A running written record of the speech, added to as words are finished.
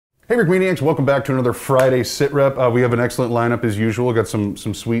Hey Brickmaniacs, welcome back to another Friday SitRep. We have an excellent lineup as usual. Got some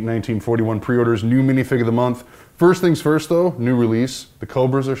sweet 1941 pre-orders, new minifig of the month. First things first though, new release. The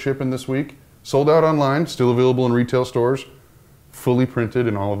Cobras are shipping this week. Sold out online, still available in retail stores. Fully printed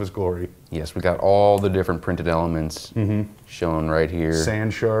in all of its glory. Yes, we got all the different printed elements shown right here.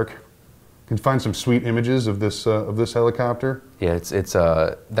 Sand shark. You can find some sweet images of this helicopter. Yeah, it's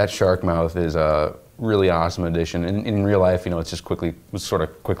that shark mouth is a really awesome addition. In real life, you know, it's just sort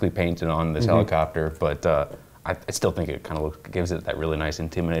of quickly painted on this helicopter, but I still think it kind of gives it that really nice,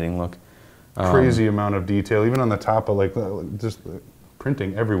 intimidating look. Crazy amount of detail, even on the top of just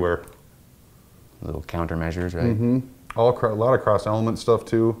printing everywhere. Little countermeasures, right? A lot of cross-element stuff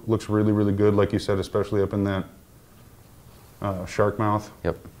too. Looks really, really good, like you said, especially up in that shark mouth.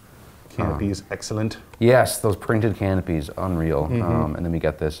 Yep. Canopy is excellent. Yes, those printed canopies, unreal. And then we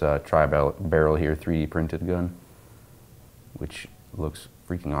got this tri-barrel here, 3D printed gun, which looks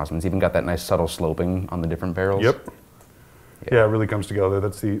freaking awesome. It's even got that nice subtle sloping on the different barrels. Yep. Yeah, it really comes together.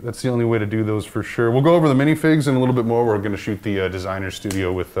 That's the only way to do those for sure. We'll go over the minifigs in a little bit more. We're going to shoot the designer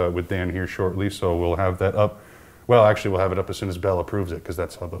studio with Dan here shortly, so we'll have that up. Well, actually, we'll have it up as soon as Bell approves it, because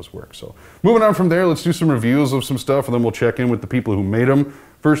that's how those work. So, moving on from there, let's do some reviews of some stuff, and then we'll check in with the people who made them.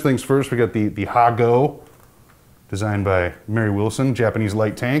 First things first, we got the Hago, designed by Mary Wilson, Japanese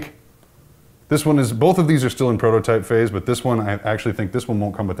light tank. This one is, both of these are still in prototype phase, but this one, I actually think this one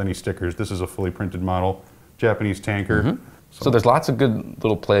won't come with any stickers. This is a fully printed model, Japanese tanker. So there's lots of good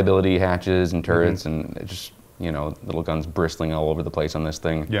little playability hatches and turrets and just, you know, little guns bristling all over the place on this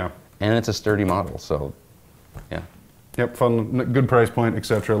thing. Yeah. And it's a sturdy model, so yeah. Yep, fun, good price point,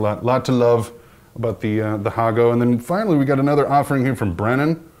 etc. Lot to love about the Hago. And then finally, we got another offering here from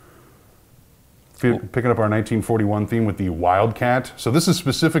Brennan. Picking up our 1941 theme with the Wildcat. So this is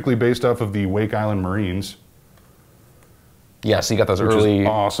specifically based off of the Wake Island Marines. Yeah, so you got those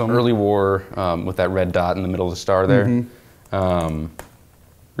early war with that red dot in the middle of the star there.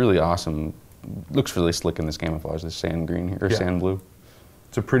 Really awesome. Looks really slick in this camouflage, this sand green here, or sand blue.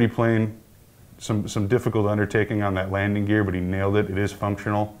 It's a pretty plain, some difficult undertaking on that landing gear, but he nailed it. It is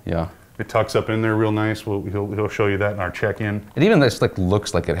functional. Yeah. It tucks up in there real nice. He'll show you that in our check-in. It even just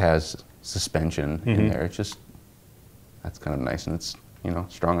looks like it has suspension in there. It's just, that's kind of nice, and it's, you know,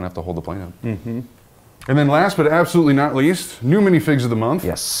 strong enough to hold the plane up. And then last but absolutely not least, new minifigs of the month.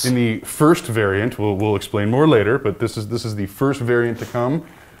 Yes. In the first variant, we'll explain more later, but this is the first variant to come.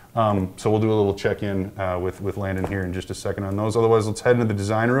 So we'll do a little check-in with Landon here in just a second on those. Otherwise, let's head into the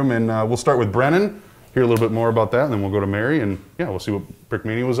design room, and we'll start with Brennan, hear a little bit more about that, and then we'll go to Mary, and yeah, we'll see what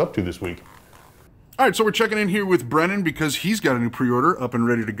Brickmania was up to this week. All right, so we're checking in here with Brennan because he's got a new pre-order up and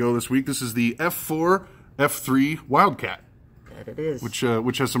ready to go this week. This is the F4 F3 Wildcat. That it is. Which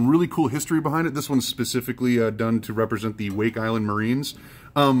has some really cool history behind it. This one's specifically done to represent the Wake Island Marines.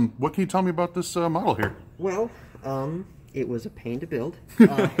 What can you tell me about this model here? Well, it was a pain to build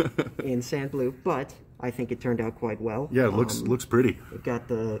in sand blue, but I think it turned out quite well. Yeah, it looks pretty. It got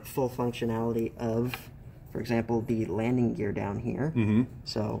the full functionality of, for example, the landing gear down here.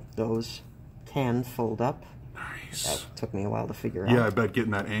 So those can fold up. Nice. That took me a while to figure out. Yeah, I bet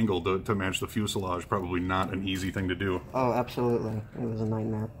getting that angle to match the fuselage probably not an easy thing to do. Oh, absolutely. It was a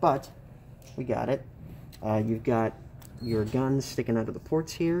nightmare, but we got it. You've got your guns sticking out of the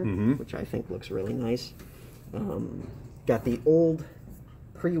ports here, which I think looks really nice. Got the old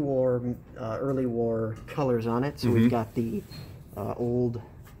pre-war, early war colors on it. So we've got the old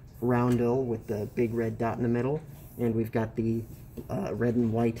roundel with the big red dot in the middle, and we've got the red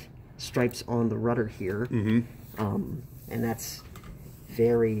and white stripes on the rudder here. And that's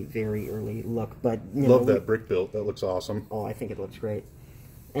very, very early look. But you love that brick built. That looks awesome. Oh, I think it looks great.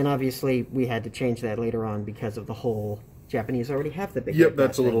 And obviously, we had to change that later on because of the whole Japanese already have the big. Yep,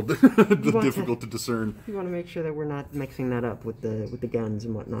 that's a little difficult to discern. You want to make sure that we're not mixing that up with the guns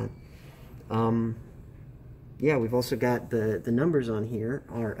and whatnot. Yeah, we've also got the numbers on here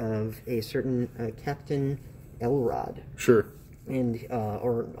are of a certain Captain Elrod. Sure. And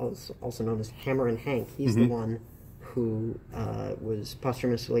or also known as Hammer and Hank. He's the one who was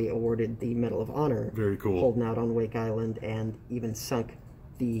posthumously awarded the Medal of Honor. Very cool. Holding out on Wake Island, and even sunk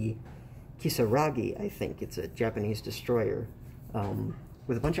the Kisaragi, I think it's a Japanese destroyer,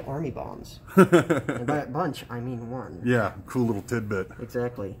 with a bunch of army bombs. And by a bunch, I mean one. Yeah, cool little tidbit.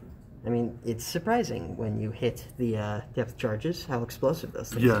 Exactly. I mean, it's surprising when you hit the depth charges how explosive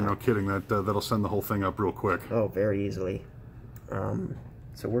those things are. Yeah, no kidding. That'll send the whole thing up real quick. Oh, very easily.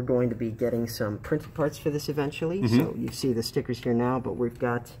 So we're going to be getting some printed parts for this eventually. So you see the stickers here now, but we've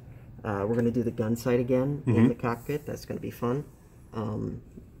got, we're going to do the gun sight again in the cockpit. That's going to be fun.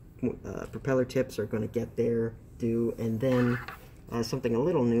 Propeller tips are going to get there due, and then something a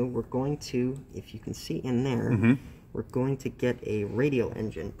little new. We're going to, if you can see in there, we're going to get a radial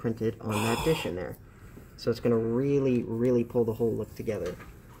engine printed on that dish in there. So it's going to really, really pull the whole look together.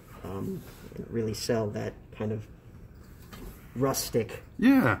 And really sell that kind of rustic,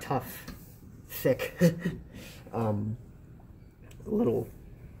 tough, thick, little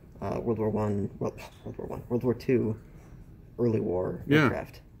World War II, early war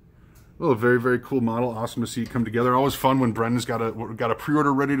aircraft. Well, a very, very cool model. Awesome to see it come together. Always fun when Brendan's got a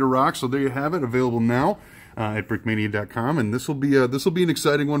pre-order ready to rock. So there you have it, available now at brickmania.com. And this will be an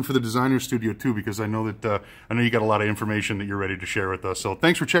exciting one for the designer studio too, because I know that you got a lot of information that you're ready to share with us. So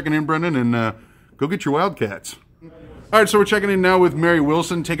thanks for checking in, Brendan, and go get your Wildcats. All right, so we're checking in now with Mary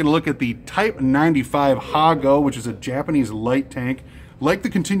Wilson, taking a look at the Type 95 Ha-Go, which is a Japanese light tank. Like the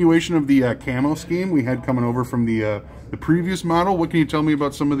continuation of the camo scheme we had coming over from the previous model. What can you tell me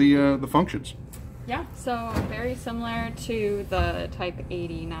about some of the functions? Yeah, so very similar to the Type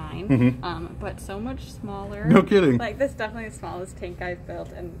 89, but so much smaller. No kidding. Like, this is definitely the smallest tank I've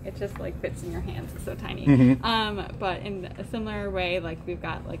built, and it just like fits in your hands. It's so tiny. But in a similar way, like we've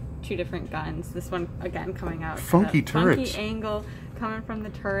got like 2 different guns. This one again coming out funky turrets, funky angle coming from the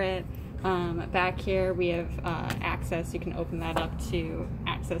turret. Back here we have access. You can open that up to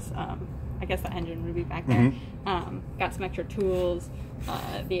access. I guess the engine would be back there. Got some extra tools.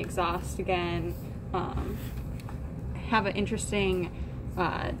 The exhaust again. Have an interesting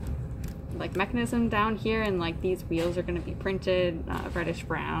like mechanism down here, and like these wheels are going to be printed reddish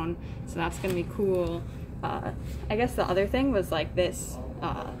brown, so that's going to be cool. I guess the other thing was like this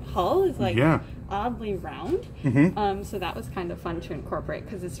hull is like oddly round, so that was kind of fun to incorporate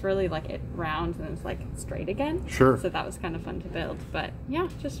because it's really like it rounds and it's like straight again. Sure. So that was kind of fun to build, but yeah,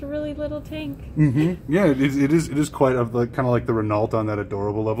 just a really little tank. Yeah, it is quite kind of like the Renault on that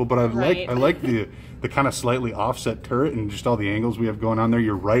adorable level. But I like the kind of slightly offset turret and just all the angles we have going on there.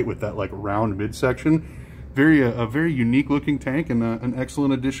 You're right with that like round midsection. A very unique looking tank and an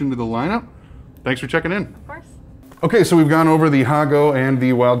excellent addition to the lineup. Thanks for checking in. Of course. Okay, so we've gone over the Ha-Go and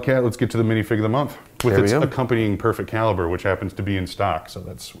the Wildcat. Let's get to the minifig of the month with its accompanying perfect caliber, which happens to be in stock. So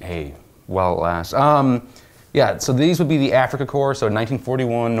that's sweet. Hey, well, at last. Yeah, so these would be the Africa Corps, so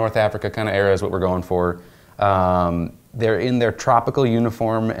 1941 North Africa kind of era is what we're going for. They're in their tropical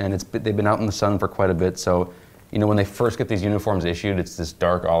uniform, and they've been out in the sun for quite a bit. So, you know, when they first get these uniforms issued, it's this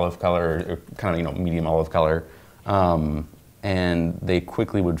dark olive color, or kind of, you know, medium olive color. And they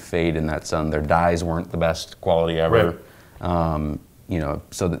quickly would fade in that sun. Their dyes weren't the best quality ever. Right. You know,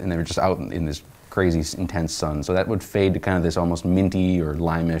 and they were just out in this crazy intense sun. So that would fade to kind of this almost minty or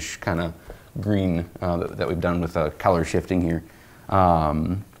lime-ish kind of green that we've done with color shifting here.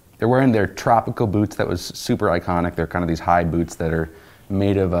 They're wearing their tropical boots. That was super iconic. They're kind of these high boots that are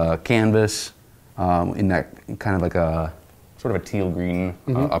made of canvas in that kind of like a sort of a teal green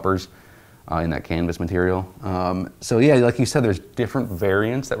uppers. In that canvas material. So yeah, like you said, there's different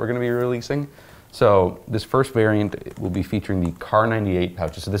variants that we're going to be releasing. So this first variant will be featuring the Car 98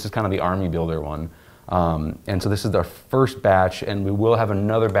 pouches. So this is kind of the Army Builder one. And so this is our first batch, and we will have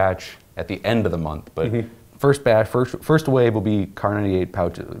another batch at the end of the month. But first wave will be Car 98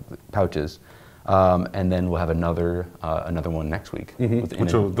 pouches. And then we'll have another one next week.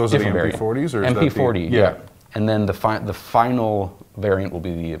 Those are the MP40s? Or MP40, yeah. And then the final variant will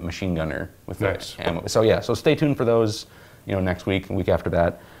be the machine gunner with the ammo. So yeah, so stay tuned for those, you know, next week and week after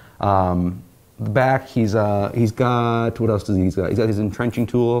that. The back, he's got, what else does he's got? He's got his entrenching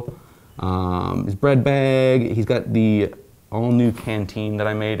tool, his bread bag. He's got the all new canteen that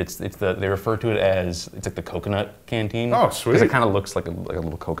I made. They refer to it as, it's like the coconut canteen. Oh, sweet. Because it kind of looks like a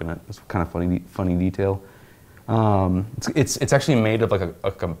little coconut. It's kind of funny detail. It's actually made of like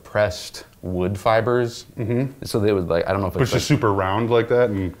a compressed wood fibers. So they would like, I don't know if it's just super round like that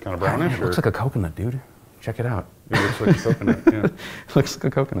and kind of brownish. It looks like a coconut, dude. Check it out. It looks like a coconut. Yeah. It looks like a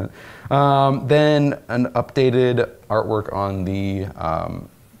coconut. Then an updated artwork on the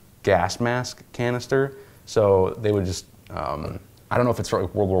gas mask canister. So they would just, I don't know if it's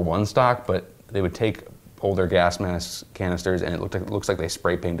World War I stock, but they would take older gas mask canisters and it looks like they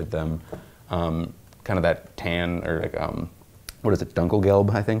spray painted them. Kind of that tan or like what is it,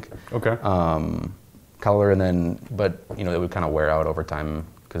 Dunkelgelb, I think. Okay. Color, and then but you know it would kind of wear out over time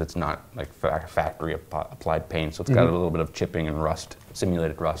because it's not like factory applied paint, so it's got a little bit of chipping and rust,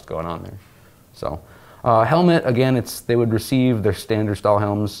 simulated rust going on there. So helmet again, they would receive their standard style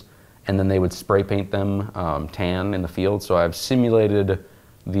helms and then they would spray paint them tan in the field. So I've simulated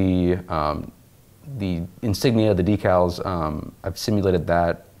the insignia, the decals. I've simulated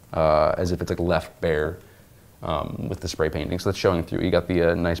that. As if it's like left bare with the spray painting. So that's showing through. You got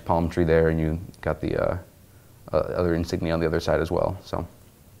the nice palm tree there, and you got the other insignia on the other side as well. So,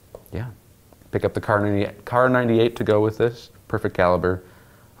 yeah, pick up the Car 98 to go with this. Perfect caliber.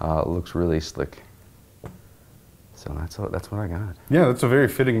 Looks really slick. So that's what I got. Yeah, that's a very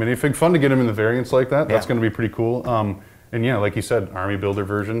fitting minifig. Fun to get them in the variants like that. That's Yeah. going to be pretty cool. And yeah, like you said, Army Builder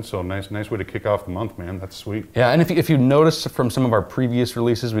version. So nice way to kick off the month, man. That's sweet. Yeah, and if you notice from some of our previous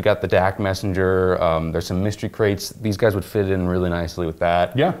releases, we got the DAC Messenger. There's some mystery crates. These guys would fit in really nicely with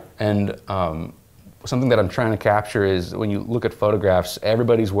that. Yeah. And something that I'm trying to capture is when you look at photographs,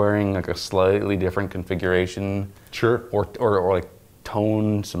 everybody's wearing like a slightly different configuration. Sure. Or like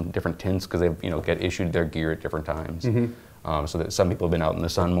tone, some different tints because they get issued their gear at different times. So that some people have been out in the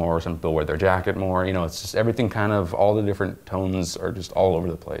sun more, some people wear their jacket more. It's just everything kind of, all the different tones are just all over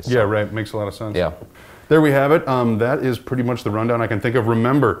the place. Yeah, right. Makes a lot of sense. Yeah. There we have it. That is pretty much the rundown I can think of.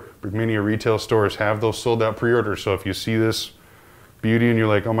 Remember, Brickmania retail stores have those sold out pre-orders. So if you see this beauty and you're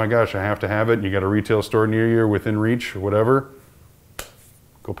like, oh my gosh, I have to have it, and you got a retail store near you or within reach or whatever,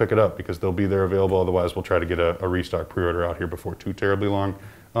 go pick it up because they'll be there available. Otherwise, we'll try to get a restock pre-order out here before too terribly long.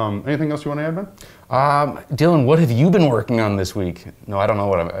 Anything else you want to add, Ben? Dylan, what have you been working on this week? No, I don't know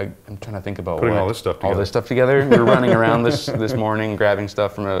what I'm trying to think about. Putting all this stuff together. All this stuff together. We were running around this morning, grabbing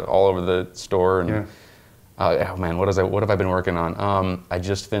stuff from all over the store. And, Yeah. Oh man, what have I been working on? I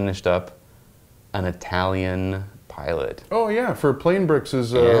just finished up an Italian pilot. Oh yeah, for plain bricks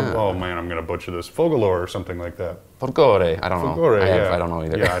is, Yeah. oh man, I'm going to butcher this, Fogalore or something like that. Folgore, I don't know. Folgore, yeah. I don't know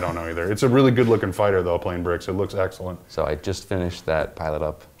either. Yeah, I don't know either. It's a really good looking fighter though, plain bricks. It looks excellent. So I just finished that pilot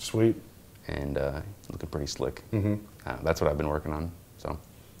up. Sweet. And looking pretty slick. That's what I've been working on. So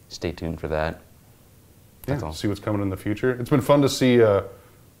stay tuned for that. That's all. See what's coming in the future. It's been fun to see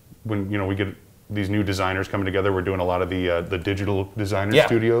when we get these new designers coming together. We're doing a lot of the digital designer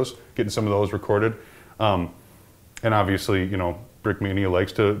studios, getting some of those recorded. And obviously, Brickmania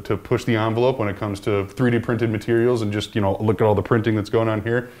likes to push the envelope when it comes to 3D printed materials and just, look at all the printing that's going on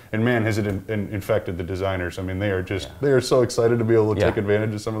here. And man, has it infected the designers. I mean, they are so excited to be able to take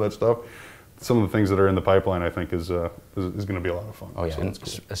advantage of some of that stuff. Some of the things that are in the pipeline, I think, is going to be a lot of fun. Oh yeah, so and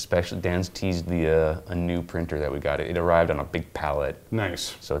cool. Especially Dan's teased a new printer that we got. It arrived on a big pallet.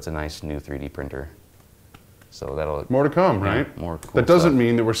 Nice. So it's a nice new 3D printer. So that'll more to come, right? More cool That doesn't stuff.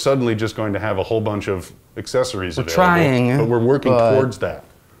 mean that we're suddenly just going to have a whole bunch of accessories We're available. trying, but we're working but towards that.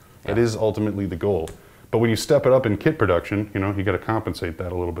 That is ultimately the goal. But when you step it up in kit production, you got to compensate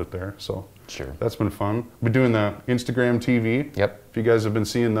that a little bit there. So sure, that's been fun. We're doing the Instagram TV. Yep. If you guys have been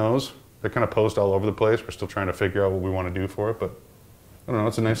seeing those, they kind of post all over the place. We're still trying to figure out what we want to do for it, but I don't know.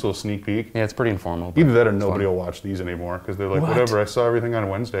 It's a nice little sneak peek. Yeah, it's pretty informal. Either that or nobody will watch these anymore because they're like, What? whatever. I saw everything on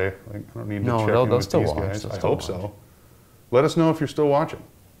Wednesday. Like, I don't need to check in they'll with still these watch. guys. They'll I still hope watch. so. Let us know if you're still watching.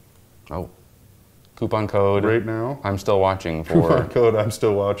 Oh, coupon code Right now. I'm still watching Coupon code I'm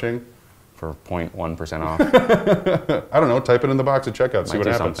still watching. for 0.1% off. I don't know. Type it in the box at checkout. See Might what do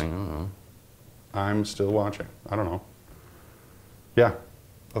happens. something. I don't know. I'm still watching. I don't know. Yeah.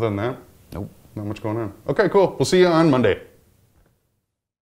 Other than that, Nope. not much going on. Okay, cool. We'll see you on Monday.